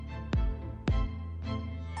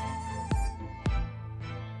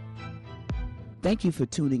Thank you for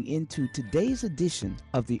tuning into today's edition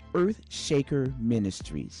of the Earth Shaker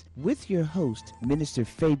Ministries with your host, Minister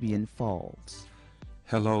Fabian Falls.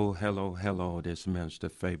 Hello. This is Minister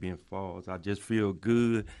Fabian Falls. I just feel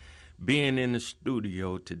good being in the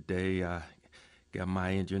studio today. I got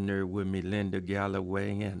my engineer with me, Linda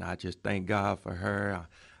Galloway, and I just thank God for her.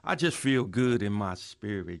 I just feel good in my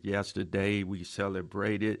spirit. Yesterday, we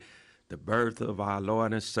celebrated the birth of our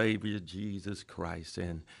Lord and Savior, Jesus Christ.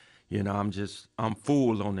 And, you know, I'm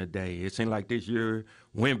full on the day. It seemed like this year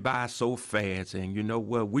went by so fast. And you know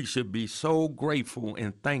what? We should be so grateful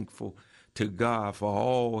and thankful to God for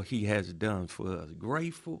all he has done for us.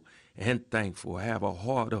 Grateful and thankful. Have a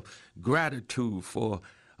heart of gratitude for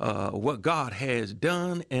what God has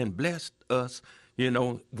done and blessed us, you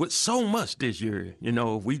know, with so much this year. You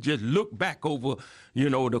know, if we just look back over, you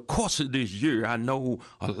know, the course of this year, I know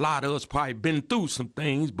a lot of us probably been through some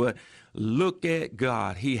things, but look at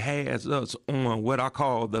God. He has us on what I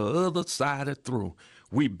call the other side of through.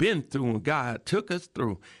 We've been through and God took us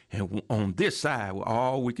through. And on this side,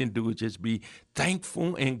 all we can do is just be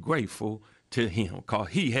thankful and grateful to him, because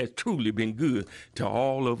he has truly been good to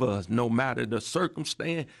all of us. No matter the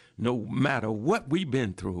circumstance, no matter what we've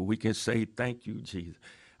been through, we can say, thank you, Jesus.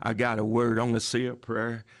 I got a word. I'm going to say a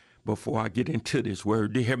prayer before I get into this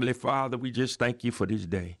word. Dear Heavenly Father, we just thank you for this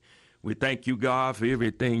day. We thank you, God, for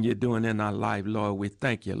everything you're doing in our life, Lord. We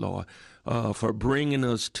thank you, Lord, for bringing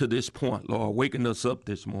us to this point, Lord, waking us up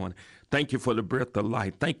this morning. Thank you for the breath of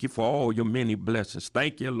life. Thank you for all your many blessings.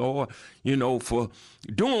 Thank you, Lord, you know, for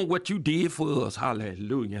doing what you did for us.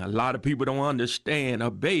 Hallelujah. A lot of people don't understand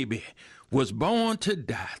a baby was born to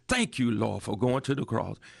die. Thank you, Lord, for going to the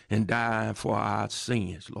cross and dying for our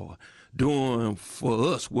sins, Lord. Doing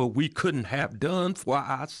for us what we couldn't have done for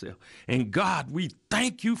ourselves. And God, we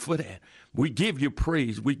thank you for that. We give you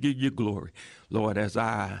praise. We give you glory. Lord, as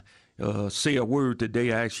I say a word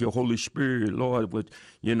today, I ask your Holy Spirit, Lord, would,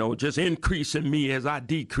 you know, just increase in me as I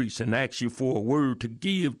decrease, and ask you for a word to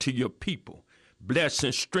give to your people. Bless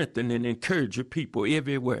and strengthen and encourage your people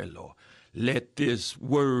everywhere, Lord. Let this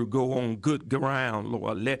word go on good ground,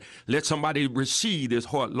 Lord. Let somebody receive this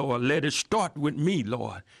heart, Lord. Let it start with me,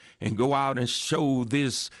 Lord, and go out and show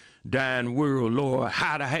this dying world, Lord,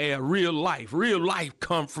 how to have real life. Real life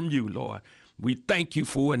come from you, Lord. We thank you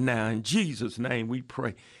for it now. In Jesus' name we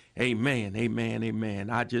pray. Amen, amen, amen.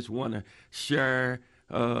 I just want to share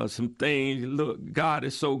some things. Look, God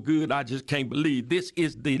is so good. I just can't believe this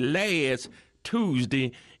is the last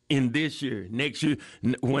Tuesday in this year. Next year,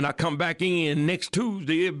 when I come back in next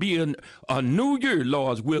Tuesday, it'll be a new year,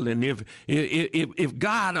 Lord's willing. If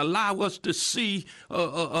God allow us to see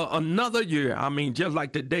another year, I mean, just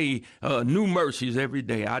like today, new mercies every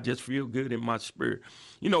day. I just feel good in my spirit.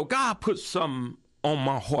 You know, God put something on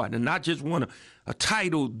my heart, and I just want to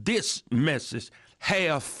title this message,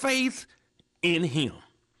 Have Faith in Him.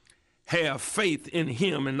 Have faith in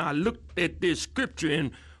Him. And I looked at this scripture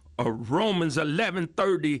in Romans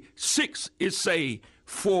 11:36. It say,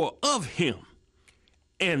 for of him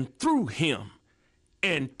and through him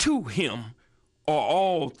and to him are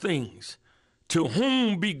all things, to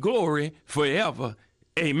whom be glory forever.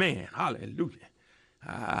 Amen. Hallelujah.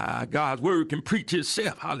 God's word can preach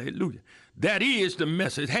itself. Hallelujah. That is the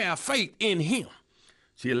message. Have faith in him.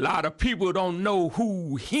 See, a lot of people don't know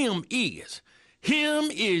who him is. Him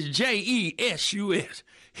is Jesus.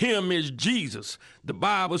 Him is Jesus. The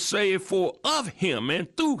Bible says, for of him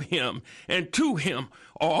and through him and to him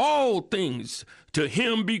are all things. To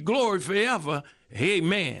him be glory forever.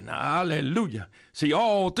 Amen. Hallelujah. See,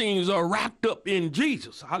 all things are wrapped up in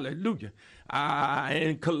Jesus. Hallelujah.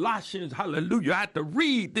 In Colossians, hallelujah, I have to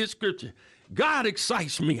read this scripture. God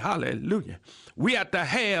excites me. Hallelujah. We have to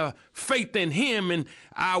have faith in him. And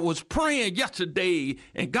I was praying yesterday,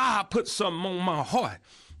 and God put something on my heart.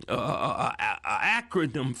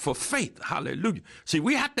 Acronym for faith. Hallelujah. See,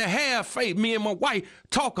 we have to have faith. Me and my wife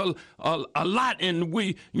talk a lot, and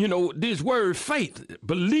we, you know, this word faith,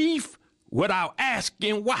 belief without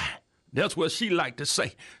asking why. That's what she like to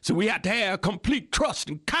say. So we have to have complete trust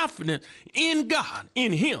and confidence in God,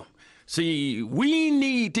 in him. See, we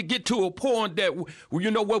need to get to a point that,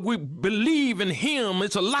 you know what, we believe in him.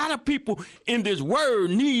 It's a lot of people in this world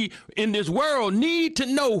need to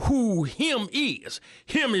know who him is.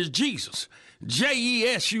 Him is Jesus.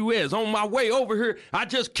 Jesus. On my way over here, I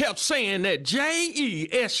just kept saying that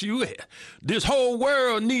Jesus. This whole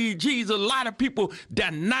world needs Jesus. A lot of people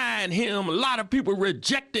denying him. A lot of people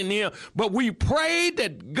rejecting him. But we pray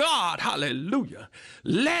that God, hallelujah,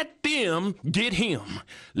 let them get him.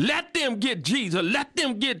 Let them get Jesus. Let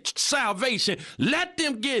them get salvation. Let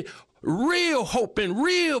them get real hope and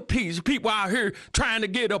real peace. People out here trying to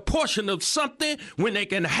get a portion of something when they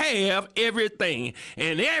can have everything.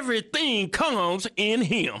 And everything comes in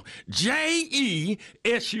him. Jesus.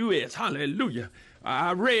 Hallelujah.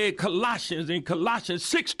 I read Colossians in Colossians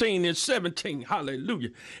 16 and 17. Hallelujah.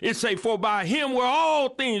 It say, for by him were all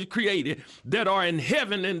things created that are in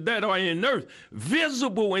heaven and that are in earth,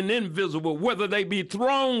 visible and invisible, whether they be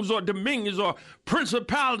thrones or dominions or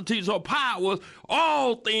principalities or powers.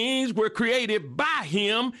 All things were created by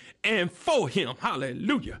him and for him.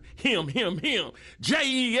 Hallelujah. Him.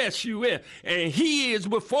 Jesus. And he is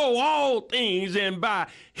before all things, and by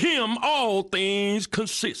him all things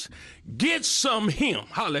consist. Get some him.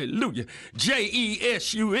 Hallelujah.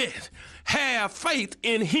 Jesus. Have faith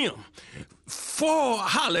in him. For,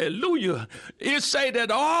 hallelujah, it say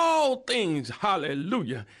that all things,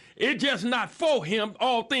 hallelujah, it just not for him,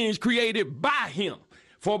 all things created by him.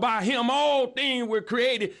 For by him all things were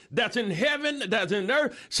created that's in heaven, that's in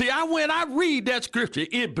earth. See, when I read that scripture,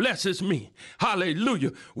 it blesses me.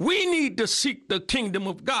 Hallelujah. We need to seek the kingdom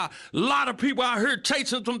of God. A lot of people out here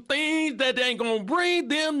chasing some things that ain't going to bring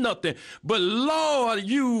them nothing. But Lord,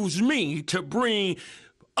 use me to bring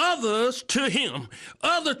others to him,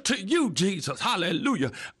 others to you, Jesus.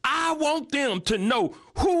 Hallelujah. I want them to know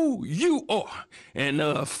who you are.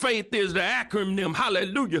 And faith is the acronym.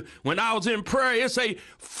 Hallelujah. When I was in prayer, it say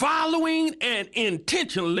following and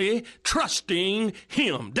intentionally trusting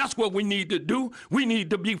him. That's what we need to do. We need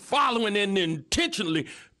to be following and intentionally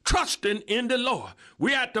trusting in the Lord.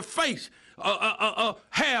 We have to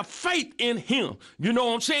have faith in him. You know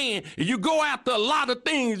what I'm saying? You go after a lot of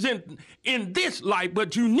things in this life,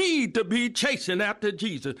 but you need to be chasing after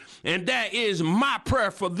Jesus. And that is my prayer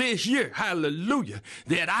for this year. Hallelujah.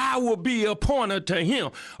 That I will be appointed to him,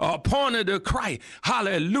 appointed to Christ.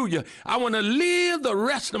 Hallelujah. I want to live the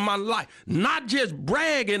rest of my life, not just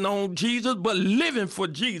bragging on Jesus, but living for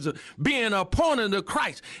Jesus, being appointed to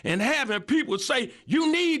Christ, and having people say,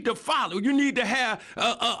 you need to follow. You need to have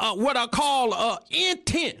what I call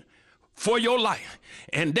intent for your life.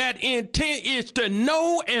 And that intent is to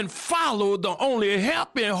know and follow the only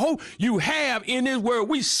help and hope you have in this world.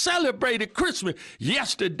 We celebrated Christmas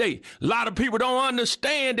yesterday. A lot of people don't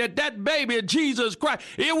understand that baby, Jesus Christ,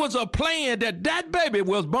 it was a plan that baby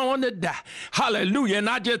was born to die. Hallelujah. And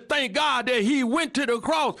I just thank God that he went to the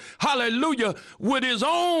cross, hallelujah, with his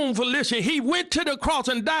own volition. He went to the cross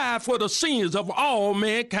and died for the sins of all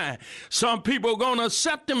mankind. Some people are going to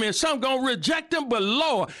accept him and some going to reject him, but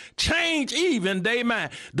Lord, change even they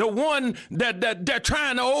mind. The one that they're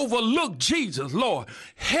trying to overlook Jesus, Lord,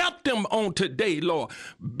 help them on today, Lord.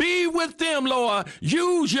 Be with them, Lord.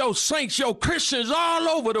 Use your saints, your Christians all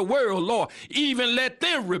over the world, Lord. Even let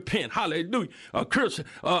them repent. Hallelujah.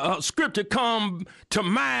 A scripture come to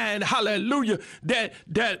mind, hallelujah, that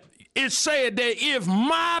it said that if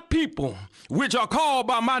my people, which are called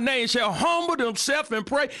by my name, shall humble themselves and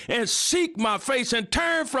pray and seek my face and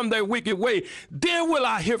turn from their wicked way, then will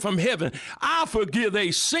I hear from heaven. I'll forgive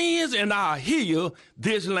their sins and I'll heal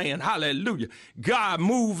this land. Hallelujah. God,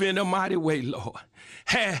 move in a mighty way, Lord.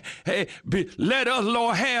 Let us,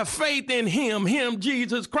 Lord, have faith in him,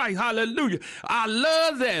 Jesus Christ. Hallelujah. I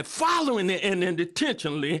love that, following it and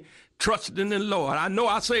intentionally trusting in the Lord. I know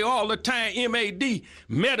I say all the time, MAD,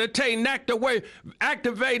 meditating,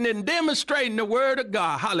 activating, and demonstrating the word of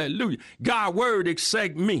God. Hallelujah. God's word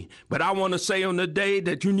accept me. But I want to say on the day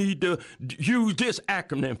that you need to use this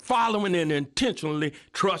acronym, following and intentionally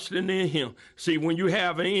trusting in him. See, when you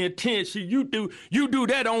have an intent, see, you do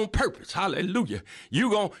that on purpose. Hallelujah.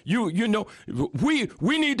 You know, we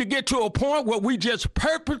need to get to a point where we just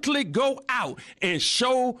purposely go out and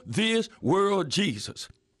show this world Jesus.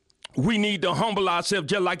 We need to humble ourselves,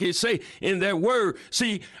 just like it say in that word.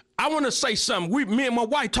 See, I want to say something. Me and my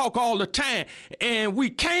wife talk all the time, and we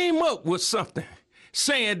came up with something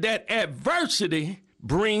saying that adversity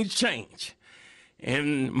brings change.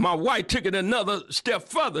 And my wife took it another step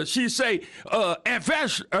further. She say,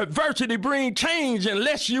 adversity brings change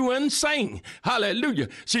unless you insane. Hallelujah.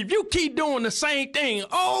 See, if you keep doing the same thing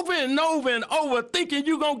over and over and over, thinking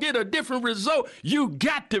you're going to get a different result, you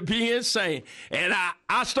got to be insane. And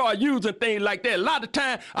I start using things like that. A lot of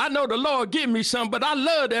times, I know the Lord give me some, but I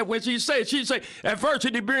love that when she say,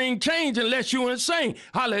 adversity brings change unless you're insane.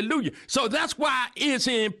 Hallelujah. So that's why it's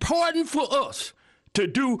important for us to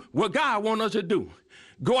do what God wants us to do.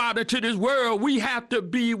 Go out into this world. We have to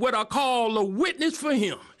be what I call a witness for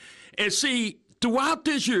him. And see, Throughout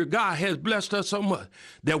this year, God has blessed us so much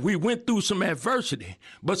that we went through some adversity.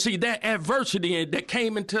 But see, that adversity that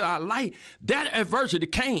came into our life, that adversity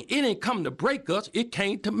it didn't come to break us, it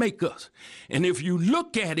came to make us. And if you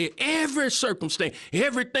look at it, every circumstance,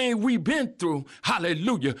 everything we've been through,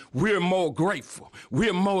 hallelujah, we're more grateful,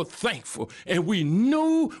 we're more thankful. And we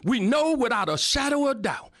know without a shadow of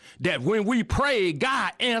doubt that when we pray,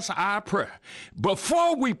 God answers our prayer.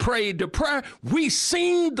 Before we prayed the prayer, we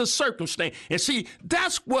seen the circumstance. And see,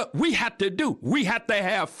 that's what we have to do. We have to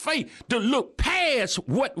have faith to look past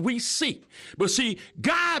what we see. But see,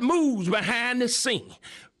 God moves behind the scene.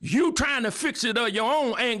 You trying to fix it on your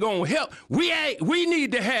own ain't gonna help. We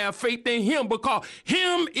need to have faith in him, because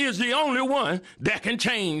him is the only one that can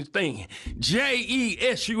change things.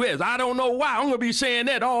 Jesus. I don't know why. I'm gonna be saying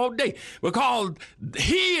that all day, because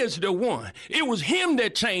he is the one. It was him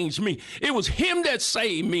that changed me. It was him that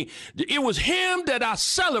saved me. It was him that I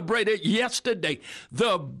celebrated yesterday.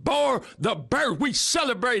 The birth. We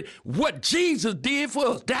celebrate what Jesus did for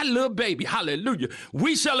us. That little baby. Hallelujah.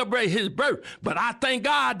 We celebrate his birth. But I thank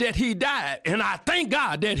God that he died, and I thank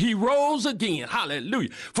God that he rose again,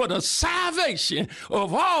 hallelujah, for the salvation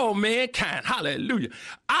of all mankind, hallelujah.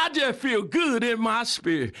 I just feel good in my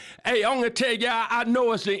spirit. Hey, I'm going to tell y'all, I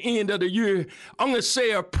know it's the end of the year. I'm going to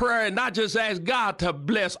say a prayer, and I just ask God to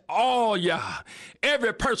bless all y'all,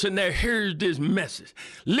 every person that hears this message.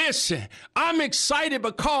 Listen, I'm excited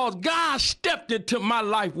because God stepped into my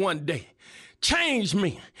life one day, changed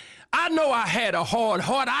me. I know I had a hard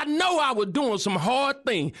heart. I know I was doing some hard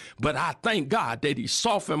things, but I thank God that he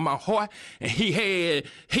softened my heart, and he had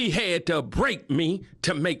to break me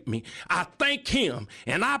to make me. I thank him,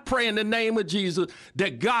 and I pray in the name of Jesus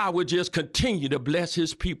that God would just continue to bless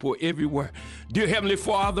his people everywhere. Dear Heavenly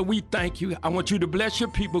Father, we thank you. I want you to bless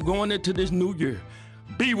your people going into this new year.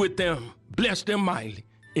 Be with them, bless them mightily,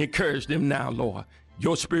 encourage them now, Lord.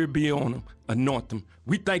 Your spirit be on them, anoint them.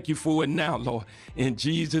 We thank you for it now, Lord. In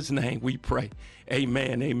Jesus' name we pray.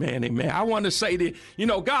 Amen, amen, amen. I want to say that,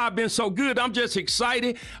 God been so good. I'm just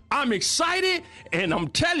excited. I'm excited, and I'm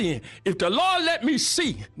telling you, if the Lord let me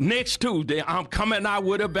see next Tuesday, I'm coming out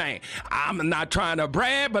with a bang. I'm not trying to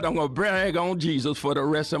brag, but I'm going to brag on Jesus for the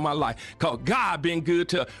rest of my life, because God been good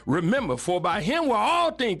to remember, for by him were all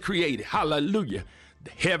things created. Hallelujah.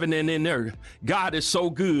 Heaven and in earth. God is so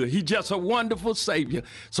good. He's just a wonderful Savior.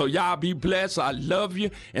 So y'all be blessed. I love you.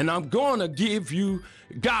 And I'm going to give you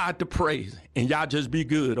God the praise. And y'all just be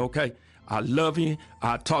good, okay? I love you.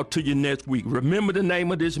 I'll talk to you next week. Remember the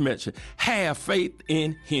name of this message. Have faith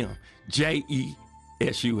in him. Jesus.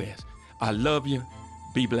 I love you.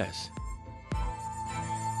 Be blessed.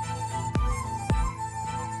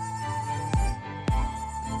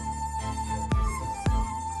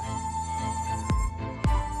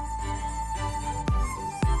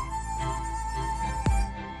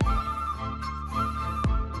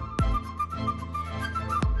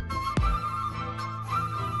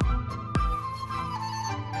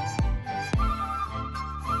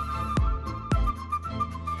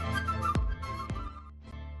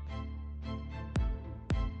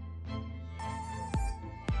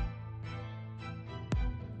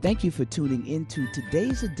 Thank you for tuning into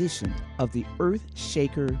today's edition of the Earth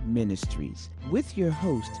Shaker Ministries with your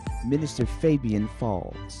host, Minister Fabian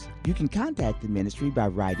Falls. You can contact the ministry by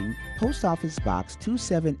writing Post Office Box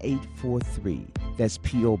 27843. That's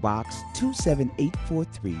P.O. Box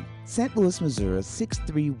 27843, St. Louis, Missouri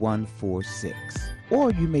 63146. Or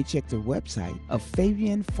you may check the website of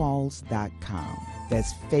FabianFalls.com.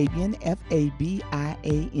 That's Fabian,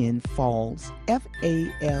 Fabian Falls,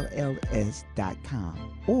 FALLS.com.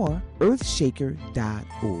 Or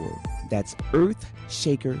earthshaker.org. That's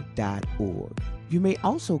earthshaker.org. You may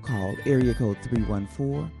also call area code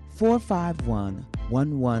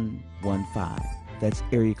 314-451-1115. That's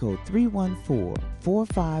area code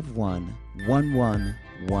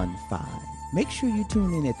 314-451-1115. Make sure you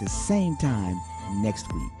tune in at the same time next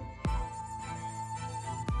week.